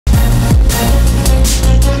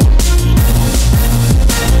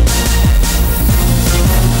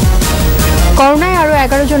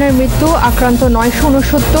11 জনের মৃত্যু, আক্রান্ত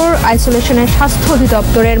 969, আইসোলেশনের স্বাস্থ্য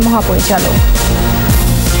অধিদপ্তরের মহাপরিচালক।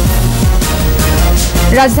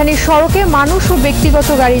 রাজধানীর সড়কে মানুষ ও ব্যক্তিগত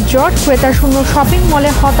গাড়ির জট, ক্রেতা শূন্য শপিং মলে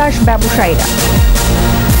হতাশ ব্যবসায়ীরা।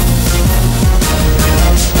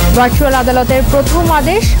 ভার্চুয়াল আদালতের প্রথম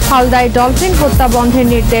আদেশ, হালদায় ডলফিন হত্যা বন্ধের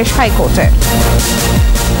নির্দেশ হাইকোর্টের।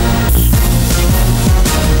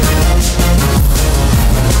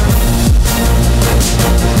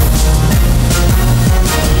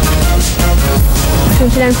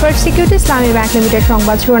 শুনছিলেন ফার্স্ট সিকিউরিটি ইসলামী ব্যাংক লিমিটেড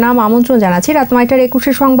সংবাদ শিরোনাম। আমন্ত্রণ জানাচ্ছি রাত 9টার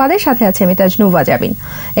 21 সংবাদের সাথে আছে আমি তাজনুবা জাবিন।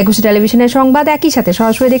 একুশে টেলিভিশনের সংবাদ একই সাথে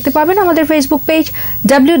সরাসরি দেখতে পাবেন আমাদের ফেসবুক পেজ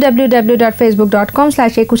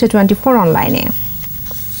www.facebook.com/ekushe24 অনলাইনে।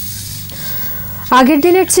 আগের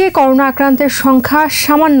দিনের চেয়ে করোনা আক্রান্তের সংখ্যা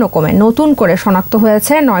সামান্য কমে নতুন করে শনাক্ত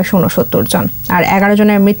হয়েছে 969 জন, আর 11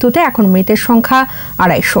 জনের মৃত্যুতে এখন মৃতের সংখ্যা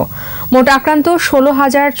 250। মোট আক্রান্ত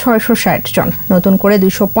 16,660 জন, নতুন করে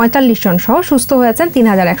 245 জন সহ সুস্থ হয়েছেন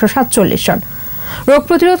 3,147 জন। রোগ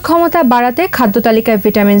প্রতিরোধ ক্ষমতা বাড়াতে খাদ্য তালিকায়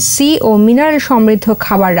ভিটামিন সি ও মিনারেল সমৃদ্ধ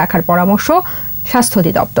খাবার রাখার পরামর্শ স্বাস্থ্য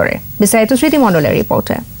অধিদপ্তরের। বিস্তারিত স্মৃতি মণ্ডলের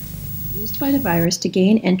রিপোর্টে।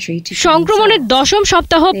 সংক্রমণের দশম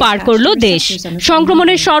সপ্তাহ পার করল দেশ।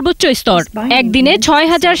 সংক্রমণের সর্বোচ্চ স্তর, একদিনে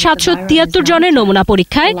 6,773 জনের নমুনা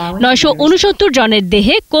পরীক্ষায় 969 জনের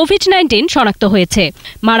দেহে কোভিড-19 শনাক্ত হয়েছে।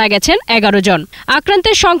 মারা গেছেন 11 জন।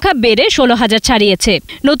 আক্রান্তের সংখ্যা বেড়ে 16,000 ছাড়িয়েছে।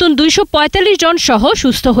 নতুন 245 জন সহ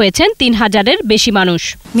সুস্থ হয়েছেন 3,000-এর বেশি মানুষ।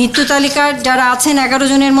 মৃত্যু তালিকার যারা আছেন 11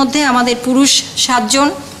 জনের মধ্যে আমাদের পুরুষ 7 জন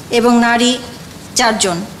এবং নারী 4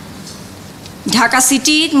 জন। ঢাকা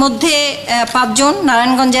সিটির মধ্যে 5 জন,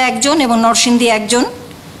 নারায়ণগঞ্জে 1 জন এবং নরসিংদী 1 জন,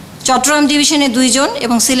 চট্টগ্রাম ডিভিশনে 2 জন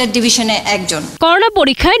এবং সিলেট ডিভিশনে 1 জন। করোনা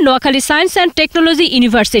পরীক্ষায় নোয়াখালী সায়েন্স অ্যান্ড টেকনোলজি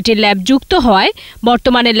ইউনিভার্সিটির ল্যাব যুক্ত হওয়ায়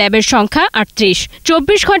বর্তমানে ল্যাবের সংখ্যা 38।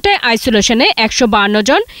 24 ঘন্টায় আইসোলেশনে 152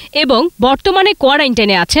 জন এবং বর্তমানে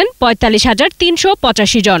কোয়ারেন্টাইনে আছেন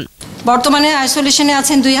 45,385 জন। বর্তমানে আইসোলেশনে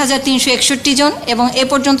আছেন 2,361 জন এবং এ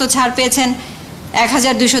পর্যন্ত ছাড় পেয়েছেন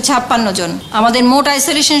 1,256 জন। আমাদের মোট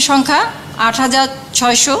আইসোলেশন সংখ্যা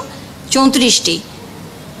 8,634টি।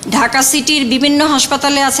 ঢাকা সিটির বিভিন্ন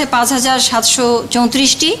হাসপাতালে আছে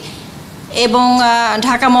 5,734টি এবং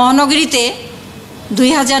ঢাকা মহানগরীতে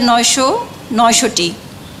 2,909টি।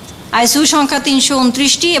 আইসিইউ সংখ্যা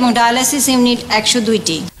 329টি এবং ডায়ালাইসিস ইউনিট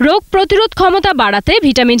 102টি। রোগ প্রতিরোধ ক্ষমতা বাড়াতে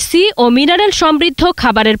ভিটামিন সি ও মিনারেল সমৃদ্ধ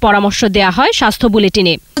খাবারের পরামর্শ দেওয়া হয় স্বাস্থ্য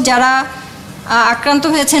বুলেটিনে। যারা আক্রান্ত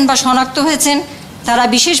হয়েছেন বা শনাক্ত হয়েছেন তারা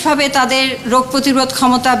বিশেষভাবে তাদের রোগ প্রতিরোধ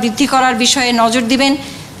ক্ষমতা বৃদ্ধি করার বিষয়ে নজর দিবেন।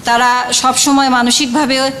 তারা সবসময়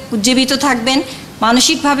মানসিকভাবে উজ্জীবিত থাকবেন।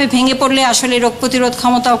 মানসিকভাবে ভেঙে পড়লে আসলে রোগ প্রতিরোধ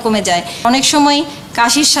ক্ষমতাও কমে যায়। অনেক সময়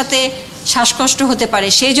কাশির সাথে শ্বাসকষ্ট হতে পারে,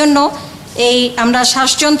 সেই জন্য আমরা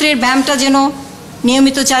শ্বাসযন্ত্রের ব্যায়ামটা যেন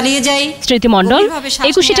নিয়মিত চালিয়ে যাই। স্মৃতি মণ্ডল,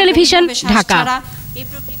 একুশে টেলিভিশন, ঢাকা।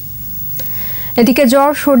 এদিকে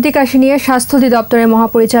জ্বর, সর্দি, কাশি নিয়ে স্বাস্থ্য অধিদপ্তরের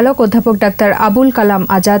মহাপরিচালক অধ্যাপক ডাক্তার আবুল কালাম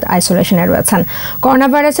আজাদ আইসোলেশনে রয়েছেন। করোনা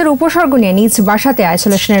ভাইরাসের উপসর্গ নিয়ে নিজ বাসাতে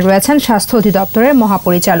আইসোলেশনে রয়েছেন স্বাস্থ্য অধিদপ্তরের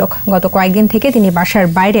মহাপরিচালক। গত কয়েকদিন থেকে তিনি বাসার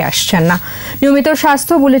বাইরে আসছেন না। নিয়মিত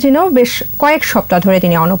স্বাস্থ্য বুলেটিনেও বেশ কয়েক সপ্তাহ ধরে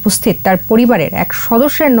তিনি অনুপস্থিত। তার পরিবারের এক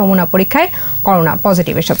সদস্যের নমুনা পরীক্ষায় করোনা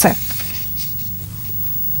পজিটিভ এসেছে।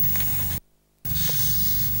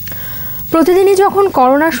 প্রতিদিনই যখন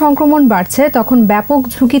করোনা সংক্রমণ বাড়ছে তখন ব্যাপক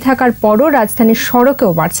ঝুঁকি থাকার পরও রাজধানীর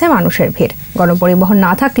সড়কেও বাড়ছে মানুষের ভিড়। গণপরিবহন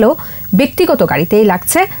না থাকলেও ব্যক্তিগত গাড়িতেই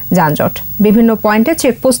লাগছে যানজট। বিভিন্ন পয়েন্টে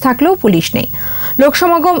চেকপোস্ট থাকলেও পুলিশ নেই।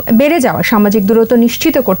 লোকসমাগম বেড়ে যাওয়া সামাজিক দূরত্ব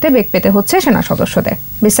নিশ্চিত করতে বেগ পেতে হচ্ছে সেনা সদস্যদের।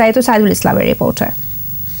 বিস্তারিত সাইদুল ইসলামের রিপোর্টে।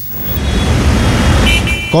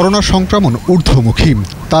 করোনা সংক্রমণ ঊর্ধ্বমুখী,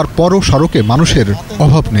 তারপরও সড়কে মানুষের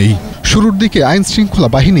অভাব নেই। শুরুর দিকে আইন শৃঙ্খলা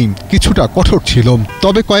বাহিনী কিছুটা কঠোর ছিল,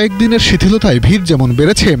 তবে কয়েকদিনের শিথিলতায় ভিড় যেমন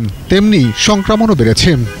বেড়েছে তেমনি সংক্রমণও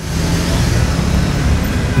বেড়েছে।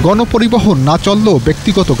 গণপরিবহন না চললেও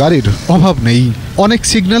ব্যক্তিগত গাড়ির অভাব নেই। অনেক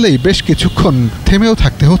সিগন্যালেই বেশ কিছুক্ষণ থেমেও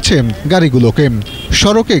থাকতে হচ্ছে গাড়িগুলোকে।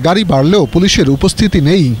 সড়কে গাড়ি বাড়লেও পুলিশের উপস্থিতি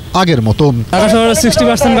নেই আগের মতো। ঢাকা শহরে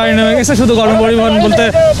 60% গাড়ি নেমে গেছে, শুধু গণপরিবহন বলতে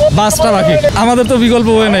বাসটা বাকি। আমাদের তো বিকল্প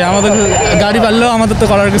হয়ে নেই, আমাদের গাড়ি বাড়লেও আমাদের তো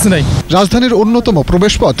করার কিছু নেই। রাজধানীর অন্যতম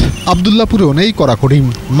প্রবেশপথ আব্দুল্লাহপুরেও নেই কড়াকড়ি।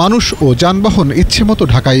 মানুষ ও যানবাহন ইচ্ছেমতো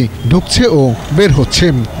ঢাকায় ঢুকছে ও বের হচ্ছে।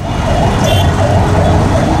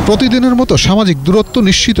 প্রতিদিনের মতো সামাজিক দূরত্ব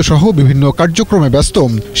নিশ্চিত সহ বিভিন্ন কার্যক্রমে ব্যস্ত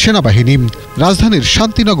সেনাবাহিনী। রাজধানীর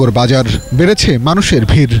শান্তিনগর বাজার বেড়েছে মানুষের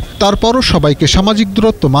ভিড়। তারপরও সবাইকে সামাজিক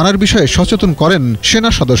দূরত্ব মানার বিষয়ে সচেতন করেন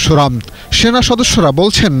সেনা সদস্যরা। সেনা সদস্যরা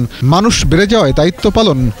বলছেন, মানুষ বেড়ে যাওয়ায় দায়িত্ব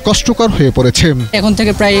পালন কষ্টকর হয়ে পড়েছে। এখন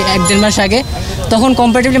থেকে প্রায় 1-1.5 মাস আগে তখন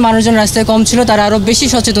কম্পারেটিভলি মানুষজন রাস্তায় কম ছিল, তারা আরও বেশি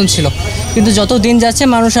সচেতন ছিল। কিন্তু যত দিন যাচ্ছে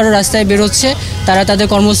মানুষ আরও রাস্তায় বেরোচ্ছে, তারা তাদের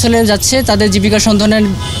কর্মস্থলে যাচ্ছে, তাদের জীবিকা সন্ধানের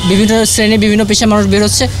বিভিন্ন শ্রেণী বিভিন্ন পেশার মানুষ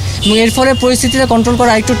বেরোচ্ছে এবং এর ফলে পরিস্থিতিটা কন্ট্রোল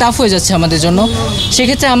করা একটু টাফ হয়ে যাচ্ছে আমাদের জন্য।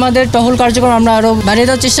 সেক্ষেত্রে আমাদের টহল কার্যক্রম আমরা আরও বাড়িয়ে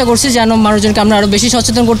দেওয়ার চেষ্টা করছি যেন মানুষজনকে আমরা আরও বেশি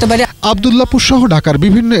সচেতন করতে পারি। আব্দুল্লাহপুর সহ ঢাকার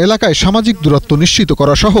বিভিন্ন এলাকায় সামাজিক দূরত্ব নিশ্চিত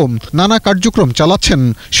করা সহ নানা কার্যক্রম চালাচ্ছেন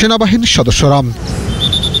সেনাবাহিনীর সদস্যরা।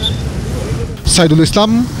 সাইদুল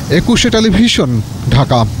ইসলাম, একুশে television,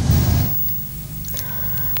 Dhaka.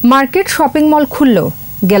 Market shopping mall খুললেও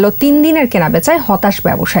গেল 3 দিনের কেনাবেচায় হতাশ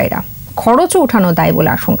ব্যবসায়ীরা। খরচও উঠানো দায় বলে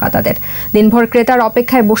আশঙ্কা তাদের। দিনভর ক্রেতার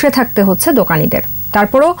অপেক্ষায় বসে থাকতে হচ্ছে দোকানীদের।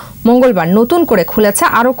 তারপরও মঙ্গলবার নতুন করে খুলেছে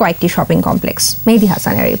আরও কয়েকটি শপিং কমপ্লেক্স। মেহেদী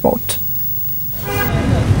হাসানের রিপোর্ট।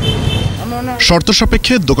 শর্ত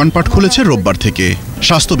সাপেক্ষে দোকানপাট খুলেছে রোববার থেকে।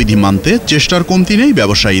 স্বাস্থ্যবিধি মানতে চেষ্টার কমতি নেই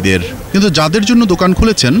ব্যবসায়ীদের, কিন্তু যাদের জন্য দোকান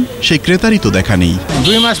খুলেছেন সেই ক্রেতারই তো দেখা নেই।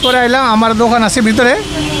 2 মাস পরে আইলাম, আমার দোকান আছে ভিতরে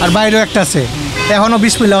আর বাইরেও একটা আছে, এখনো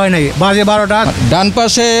বিসমিল্লাহ হয় নাই, বাজে 12টা। ডান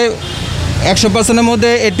পাশে 100%-এর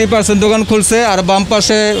মধ্যে 80% দোকান খুলছে আর বাম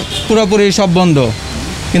পাশে পুরোপুরি সব বন্ধ,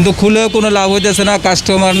 কিন্তু খুলেও কোনো লাভ হইতেছে না,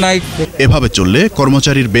 কাস্টমার নাই। এভাবে চললে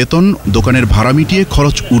কর্মচারীর বেতন, দোকানের ভাড়া মিটিয়ে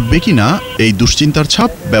খরচ উঠবে কিনা এই দুশ্চিন্তার ছাপ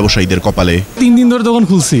ব্যবসায়ীদের কপালে। 3 দিন ধরে দোকান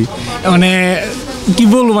খুলছি, মানে কি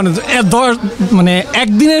বলবো, মানে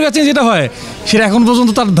একদিনের বেচে যেটা হয় সেটা এখন পর্যন্ত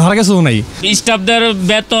তার ধারা কাছেও নাই। স্টাফদের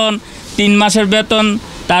বেতন, 3 মাসের বেতন,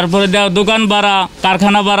 তারপরে দেওয়া দোকান ভাড়া,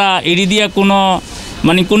 কারখানা ভাড়া, এড়ি দিয়ে কোনো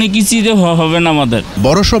কিছুই হবে না আমাদের।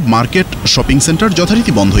 বড় সব মার্কেট, শপিং সেন্টার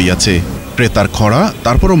যথারীতি বন্ধই আছে। ক্রেতার খরা।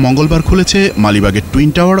 তারপরও মঙ্গলবার খুলেছে মালিবাগের twin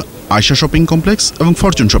tower, Ayesha shopping complex এবং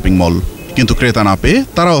ফরচুন শপিং মল, কিন্তু ক্রেতা না পেয়ে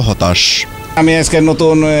তারাও হতাশ। আমি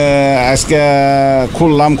আজকে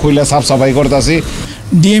খুললাম, খুলে সাফ সাফাই করতেছি।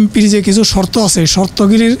 ডিএমপির যে কিছু শর্ত আছে,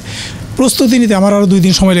 শর্তগিরির প্রস্তুতি নিতে আমার আরও 2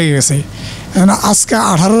 দিন সময় লেগে গেছে। আজকে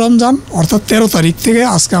 18 রমজান অর্থাৎ 13 তারিখ থেকে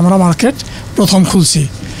আজকে আমরা মার্কেট প্রথম খুলছি।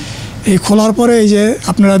 এই খোলার পরে এই যে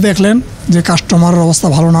আপনারা দেখলেন যে কাস্টমারের অবস্থা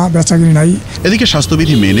ভালো না, বেচাকিনি নাই। এদিকে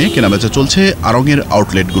স্বাস্থ্যবিধি মেনে কেনাবেচা চলছে আড়ংয়ের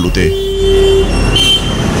আউটলেটগুলোতে।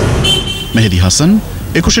 মেহেদী হাসান,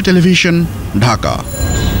 একুশে টেলিভিশন, ঢাকা।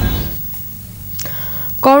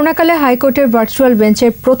 করোনাকালে হাইকোর্টের ভার্চুয়াল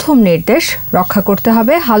বেঞ্চের প্রথম নির্দেশ রক্ষা করতে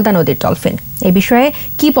হবে হালদা নদীর ডলফিন। এই বিষয়ে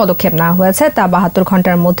কি পদক্ষেপ নেওয়া হয়েছে তা 72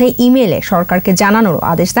 ঘন্টার মধ্যে ইমেইলে সরকারকে জানানোর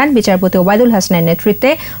আদেশ দেন বিচারপতি ওবায়দুল হাসানের নেতৃত্বে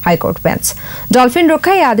হাইকোর্ট বেঞ্চ। ডলফিন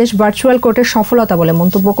রক্ষায় এই আদেশ ভার্চুয়াল কোর্টের সফলতা বলে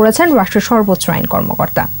মন্তব্য করেছেন রাষ্ট্রের সর্বোচ্চ আইন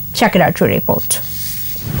কর্মকর্তা। শাকির আরজুর রিপোর্ট।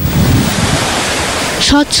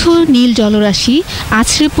 স্বচ্ছ নীল জলরাশি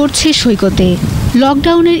আছড়ে পড়ছে সৈকতে।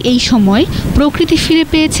 লকডাউনের এই সময় প্রকৃতি ফিরে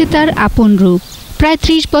পেয়েছে তার আপন রূপ। প্রায়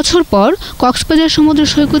 30 বছর পর কক্সবাজার সমুদ্র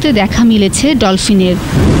সৈকতে দেখা মিলেছে ডলফিনের।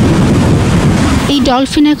 এই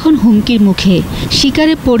ডলফিন এখন হুমকির মুখে,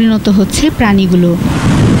 শিকারে পরিণত হচ্ছে প্রাণীগুলো।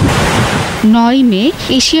 9 মে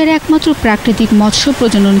এশিয়ার একমাত্র প্রাকৃতিক মৎস্য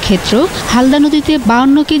প্রজনন ক্ষেত্র হালদা নদীতে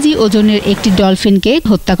 52 কেজি ওজনের একটি ডলফিনকে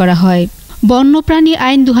হত্যা করা হয়। বন্যপ্রাণী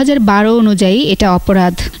আইন 2012 অনুযায়ী এটা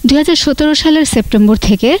অপরাধ। 2017 সালের সেপ্টেম্বর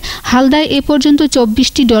থেকে হালদায় এ পর্যন্ত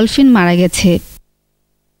 24টি ডলফিন মারা গেছে।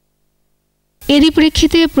 এরই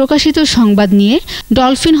প্রেক্ষিতে প্রকাশিত সংবাদ নিয়ে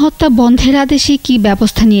ডলফিন হত্যা বন্ধের আদেশে কি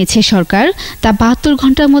ব্যবস্থা নিয়েছে সরকার তা 72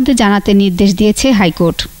 ঘন্টার মধ্যে জানাতে নির্দেশ দিয়েছে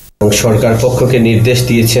হাইকোর্ট। সরকার পক্ষকে নির্দেশ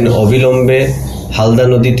দিয়েছেন অবিলম্বে হালদা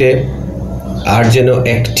নদীতে আর যেন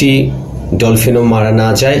একটি ডলফিনও মারা না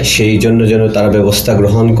যায়, সেই জন্য যেন তারা ব্যবস্থা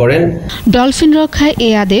গ্রহণ করেন। ডলফিন রক্ষায়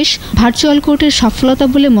এই আদেশ ভার্চুয়াল কোর্টের সফলতা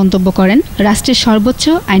বলে মন্তব্য করেন রাষ্ট্রের সর্বোচ্চ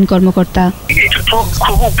আইন কর্মকর্তা। এটা তো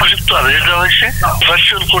খুব উপযুক্ত আদেশ দেওয়া হয়েছে।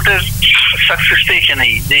 ভার্চুয়াল কোর্টের সাকসেসটা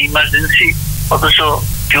এখানেই, যে ইমার্জেন্সি অথচ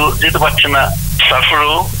কেউ যেতে পারছে না,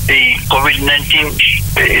 তারপরেও এই কোভিড-19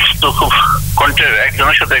 তো খুব কন্ট্যাক্ট,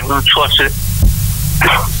 একজনের সাথে একজন ছোঁয়াছে,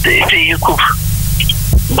 এটাই খুব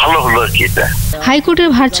ভালো হলো আর কি। এটা হাইকোর্টের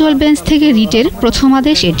ভার্চুয়াল বেঞ্চ থেকে রিটের প্রথম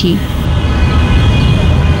আদেশ এটি।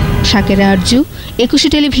 শাকির আরজু, একুশে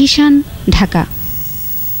টেলিভিশন, ঢাকা।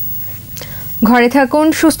 ঘরে থাকুন,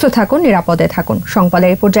 সুস্থ থাকুন, নিরাপদে থাকুন। সংবাদের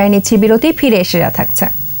এই পর্যায়ে নিচ্ছি বিরতি, ফিরে এসে থাকছে।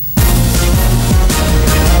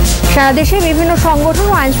 সারা দেশে বিভিন্ন সংগঠন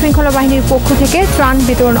ও আইন শৃঙ্খলা বাহিনীর পক্ষ থেকে ত্রাণ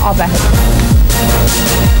বিতরণ অব্যাহত।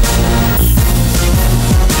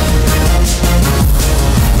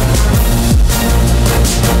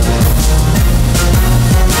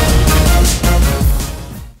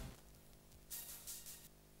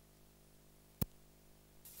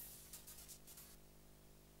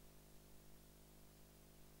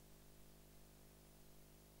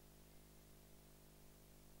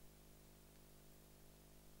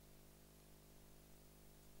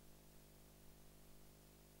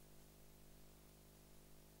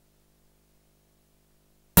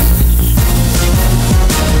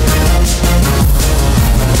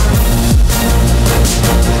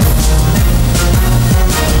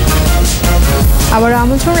 আবার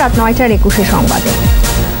আমন্ত্রণ রাত 9টার 21 সংবাদে।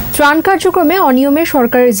 ত্রাণ কার্যক্রমে অনিয়মে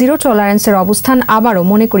সরকারের জিরো টলারেন্সের অবস্থান আবারও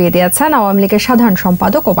মনে করিয়ে দিয়েছেন আওয়ামী লীগের সাধারণ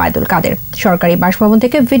সম্পাদক ওবায়দুল কাদের। সরকারি বাসভবন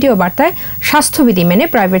থেকে ভিডিও বার্তায় স্বাস্থ্যবিধি মেনে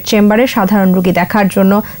প্রাইভেট চেম্বারে সাধারণ রোগী দেখার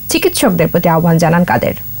জন্য চিকিৎসকদের প্রতি আহ্বান জানান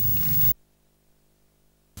কাদের।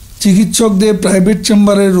 চিকিৎসকদের প্রাইভেট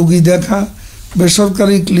চেম্বারে রোগী দেখা,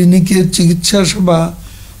 বেসরকারি ক্লিনিকের চিকিৎসা সেবা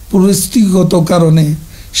পরিস্থিতিগত কারণে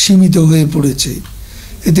সীমিত হয়ে পড়েছে।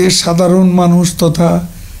 এতে সাধারণ মানুষ তথা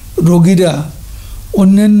রোগীরা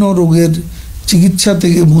অন্যান্য রোগের চিকিৎসা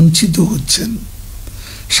থেকে বঞ্চিত হচ্ছেন।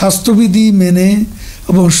 স্বাস্থ্যবিধি মেনে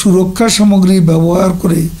এবং সুরক্ষা সামগ্রী ব্যবহার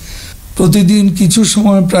করে প্রতিদিন কিছু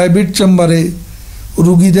সময় প্রাইভেট চেম্বারে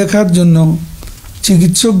রোগী দেখার জন্য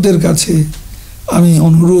চিকিৎসকদের কাছে আমি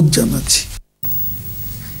অনুরোধ জানাচ্ছি।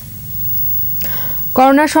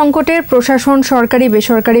 করোনা সংকটের প্রশাসন, সরকারি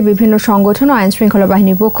বেসরকারি বিভিন্ন সংগঠন ও আইনশৃঙ্খলা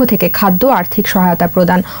বাহিনীর পক্ষ থেকে খাদ্য আর্থিক সহায়তা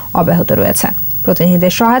প্রদান অব্যাহত রয়েছে।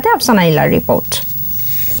 প্রতিনিধিদের সহায়তায় আফসানা ইলার রিপোর্ট।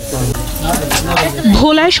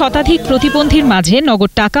 ভোলায় শতাধিক প্রতিবন্ধীর মাঝে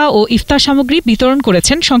নগদ টাকা ও ইফতার সামগ্রী বিতরণ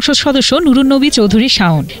করেছেন সংসদ সদস্য নুরুন নবী চৌধুরী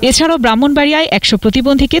শাওন। এছাড়াও ব্রাহ্মণবাড়িয়ায় 100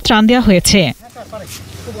 প্রতিবন্ধীকে ত্রাণ দেওয়া হয়েছে।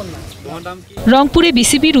 রংপুরে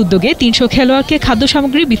বিসিবির উদ্যোগে 300 খেলোয়াড়কে খাদ্য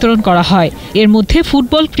সামগ্রী বিতরণ করা হয়। এর মধ্যে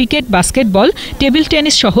football, cricket, basketball, table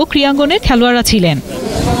tennis সহ ক্রীড়াঙ্গনের খেলোয়াড়রা ছিলেন।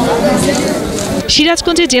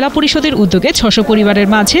 সিরাজগঞ্জে জেলা পরিষদের উদ্যোগে 600 পরিবারের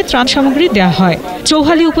মাঝে ত্রাণ সামগ্রী দেওয়া হয়।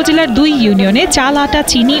 চৌহালি উপজেলার 2 ইউনিয়নে চাল, আটা,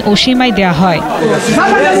 চিনি ও সেমাই দেওয়া হয়।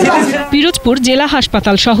 পিরোজপুর জেলা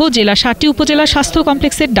হাসপাতাল সহ জেলা 7টি উপজেলা স্বাস্থ্য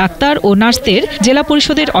কমপ্লেক্সের ডাক্তার ও নার্সদের জেলা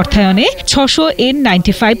পরিষদের অর্থায়নে 600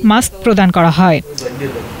 N95 মাস্ক প্রদান করা হয়।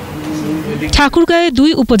 ঠাকুরগাঁয়ে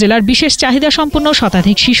 2 উপজেলার বিশেষ চাহিদা সম্পন্ন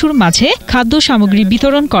শতাধিক শিশুর মাঝে খাদ্য সামগ্রী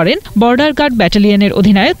বিতরণ করেন বর্ডার গার্ড ব্যাটালিয়নের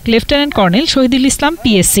অধিনায়ক lieutenant colonel Shahidul Islam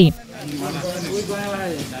PSC.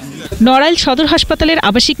 Narail সদর হাসপাতালের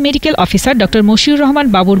আবাসিক medical officer doctor Moshiur Rahman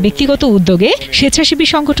বাবুর ব্যক্তিগত উদ্যোগে স্বেচ্ছাসেবী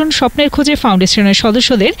সংগঠন স্বপ্নের খোঁজে ফাউন্ডেশনের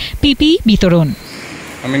সদস্যদের পিপিই বিতরণ।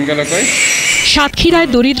 সাতক্ষীরায়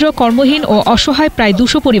দরিদ্র, কর্মহীন ও অসহায় প্রায়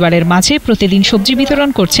 200 পরিবারের মাঝে প্রতিদিন সবজি বিতরণ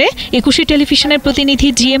করছে একুশে টেলিভিশনের প্রতিনিধি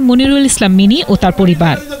জিএম মুনিরুল ইসলাম মিনি ও তার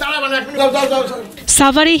পরিবার।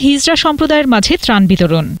 সাভারে হিজড়া সম্প্রদায়ের মাঝে ত্রাণ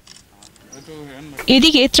বিতরণ।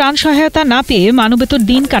 এদিকে ত্রাণ সহায়তা না পেয়ে মানবেতর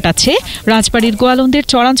দিন কাটাচ্ছে রাজবাড়ির গোয়ালন্দের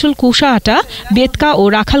চরাঞ্চল কুশাহাটা, বেতকা ও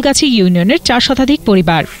রাখালগাছি ইউনিয়নের 4 শতাধিক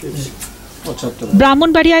পরিবার।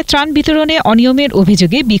 ব্রাহ্মণবাড়িয়ায় ত্রাণ বিতরণে অনিয়মের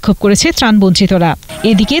অভিযোগে বিক্ষোভ করেছে ত্রাণ বঞ্চিতরা।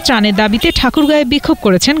 এদিকে ত্রাণের দাবিতে ঠাকুরগাঁয়ে বিক্ষোভ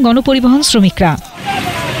করেছেন গণপরিবহন শ্রমিকরা।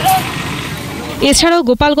 এছাড়াও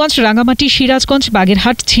গোপালগঞ্জ, রাঙ্গামাটি, সিরাজগঞ্জ,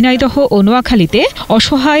 বাগেরহাট, ঝিনাইদহ ও নোয়াখালীতে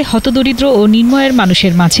অসহায়, হতদরিদ্র ও নিম্নয়ের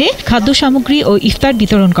মানুষের মাঝে খাদ্য সামগ্রী ও ইফতার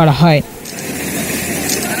বিতরণ করা হয়।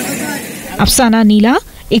 আফসানা নীলা,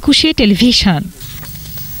 একুশে টেলিভিশন।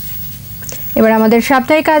 এবার আমাদের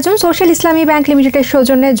সাপ্তাহিক আয়োজন সোশ্যাল ইসলামী ব্যাংক লিমিটেডের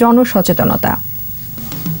সৌজন্যে জনসচেতনতা।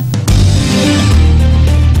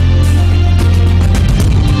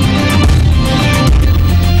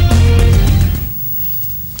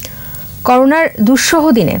 করোনার দুঃসহ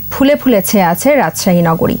দিনে ফুলে ফুলে ছেয়ে আছে রাজশাহী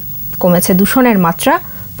নগরী। কমেছে দূষণের মাত্রা,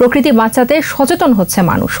 প্রকৃতি বাঁচাতে সচেতন হচ্ছে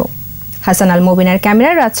মানুষও। হাসান আল মোবিনের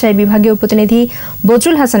ক্যামেরায় রাজশাহী বিভাগীয় প্রতিনিধি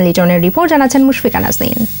বজরুল হাসান লিটনের রিপোর্ট, জানাচ্ছেন মুশফিকা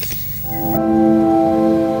নাজনীন।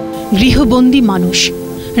 গৃহবন্দী মানুষ,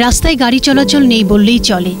 রাস্তায় গাড়ি চলাচল নেই বললেই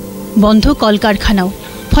চলে, বন্ধ কলকারখানাও,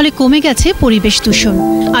 ফলে কমে গেছে পরিবেশ দূষণ।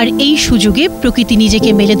 আর এই সুযোগে প্রকৃতি নিজেকে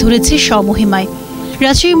মেলে ধরেছে স্বমহিমায়।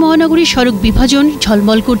 রাজশাহী মহানগরীর সড়ক বিভাজন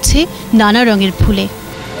ঝলমল করছে নানা রঙের ফুলে।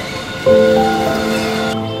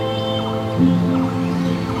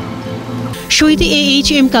 শহীদ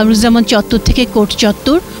AHM কামরুজ্জামান চত্বর থেকে কোর্ট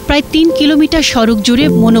চত্বর প্রায় 3 কিলোমিটার সড়ক জুড়ে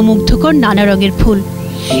মনোমুগ্ধকর নানা রঙের ফুল।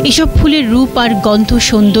 এসব ফুলের রূপ আর গন্ধ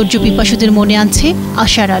সৌন্দর্য পিপাসুদের মনে আনছে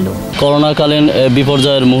আশার আলো। করোনাকালীন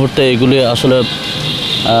বিপর্যয়ের মুহূর্তে এগুলি আসলে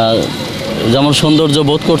যেমন সৌন্দর্য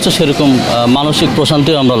বোধ করছে, সেরকম মানসিক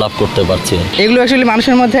প্রশান্তিও আমরা লাভ করতে পারছি। এগুলো অ্যাকচুয়ালি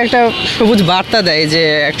মানুষের মধ্যে একটা সবুজ বার্তা দেয় যে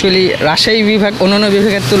অ্যাকচুয়ালি রাজশাহী বিভাগ অন্যান্য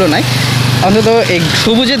বিভাগের তুলনায় অন্তত এই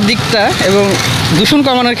সবুজের দিকটা এবং দূষণ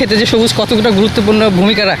কমানোর ক্ষেত্রে যে সবুজ কতটা গুরুত্বপূর্ণ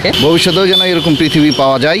ভূমিকা রাখে। ভবিষ্যতেও যেন এরকম পৃথিবী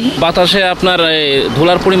পাওয়া যায়। বাতাসে আপনার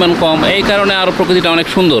ধুলার পরিমাণ কম, এই কারণে আরও প্রকৃতিটা অনেক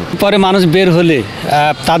সুন্দর। পরে মানুষ বের হলে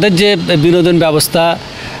তাদের যে বিনোদন ব্যবস্থা,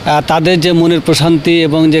 তাদের যে মনের প্রশান্তি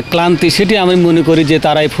এবং যে ক্লান্তি, সেটি আমি মনে করি যে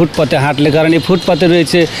তারা এই ফুটপাতে হাঁটলে, কারণ এই ফুটপাতে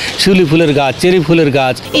রয়েছে শিউলি ফুলের গাছ, চেরি ফুলের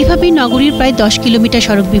গাছ। এভাবেই নগরীর প্রায় 10 কিলোমিটার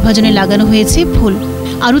সড়ক বিভাজনে লাগানো হয়েছে ফুল।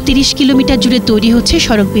 আরও 30 কিলোমিটার জুড়ে তৈরি হচ্ছে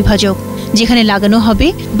সড়ক বিভাজক। যেখানে লাগানো হবে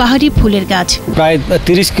বাহারি ফুলের গাছ। প্রায়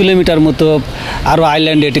 30 কিলোমিটার মতো আরও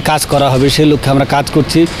আইল্যান্ডে এটি কাজ করা হবে, সেই লক্ষ্যে আমরা কাজ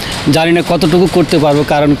করছি। জানি না কতটুকু করতে পারবো,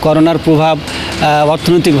 কারণ করোনার প্রভাব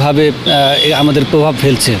অর্থনৈতিকভাবে আমাদের প্রভাব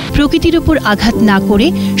ফেলছে। প্রকৃতির উপর আঘাত না করে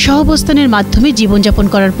সহাবস্থানের মাধ্যমে জীবনযাপন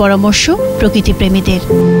করার পরামর্শ প্রকৃতি প্রেমীদের।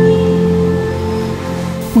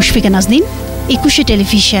 মুশফিকা নাজনীন, একুশে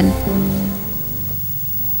টেলিভিশন।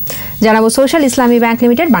 জানাবো সোশ্যাল ইসলামী ব্যাংক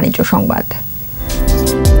লিমিটেড বাণিজ্য সংবাদ।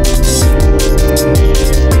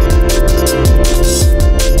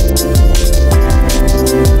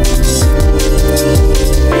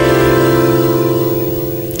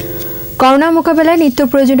 করোনা মোকাবেলায় নিত্য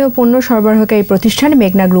প্রয়োজনীয় পণ্য সরবরাহকারী প্রতিষ্ঠান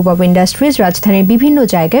মেঘনা গ্রুপ অব ইন্ডাস্ট্রিজ রাজধানীর বিভিন্ন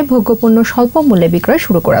জায়গায় ভোগ্যপণ্য স্বল্প মূল্যে বিক্রয়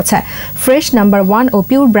শুরু করেছে। ফ্রেশ নাম্বার 1 ও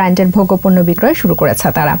পিওর ব্র্যান্ডের ভোগ্যপণ্য বিক্রয় শুরু করেছে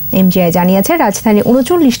তারা। এমজিআই জানিয়েছে রাজধানীর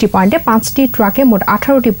 39টি পয়েন্টে 5টি ট্রাকে মোট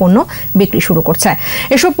 18টি পণ্য বিক্রি শুরু করছে।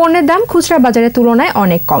 এসব পণ্যের দাম খুচরা বাজারের তুলনায়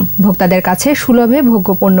অনেক কম। ভোক্তাদের কাছে সুলভে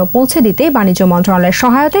ভোগ্যপণ্য পৌঁছে দিতে বাণিজ্য মন্ত্রণালয়ের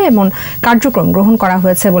সহায়তায় এমন কার্যক্রম গ্রহণ করা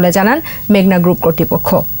হয়েছে বলে জানান মেঘনা গ্রুপ কর্তৃপক্ষ।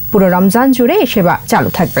 পুরো রমজান জুড়ে এই সেবা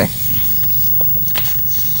চালু থাকবে।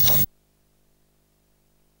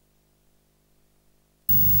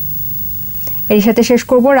 এর সাথে শেষ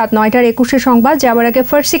করব রাত 9টার 21 সংবাদ। যাবার আগে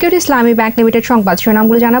ফার্স্ট সিকিউরিটি ইসলামী ব্যাংক লিমিটেড সংবাদ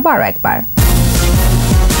শিরোনামগুলো জানাবো আরো একবার।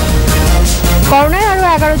 করোনায় আরো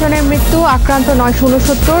 11 জনের মৃত্যু, আক্রান্ত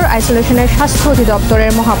 969, আইসোলেশনের স্বাস্থ্য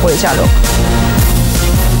অধিদপ্তরের মহাপরিচালক।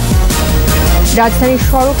 রাজধানীর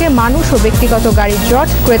সড়কে মানুষ ও ব্যক্তিগত গাড়ির জট,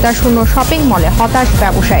 ক্রেতা শূন্য শপিং মলে হতাশ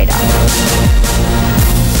ব্যবসায়ীরা।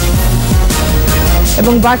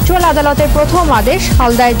 এবং ভার্চুয়াল আদালতের প্রথম আদেশ,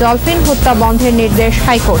 হালদায় ডলফিন হত্যা বন্ধের নির্দেশ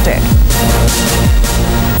হাইকোর্টের।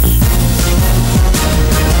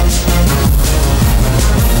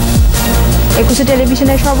 একুশে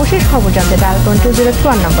টেলিভিশনের সর্বশেষ খবর জানতে ডায়াল করুন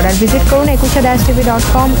 2021 নম্বর আর ভিজিট করুন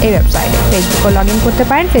ekushe-tv.com এই ওয়েবসাইটে। ফেসবুকে লগ ইন করতে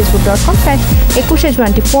পারেন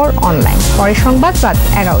facebook.com/ekushe24 অনলাইন। পরের সংবাদ রাত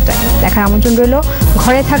 11টায় দেখার আমন্ত্রণ রইল।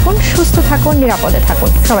 ঘরে থাকুন, সুস্থ থাকুন, নিরাপদে থাকুন।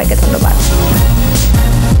 সবাইকে ধন্যবাদ।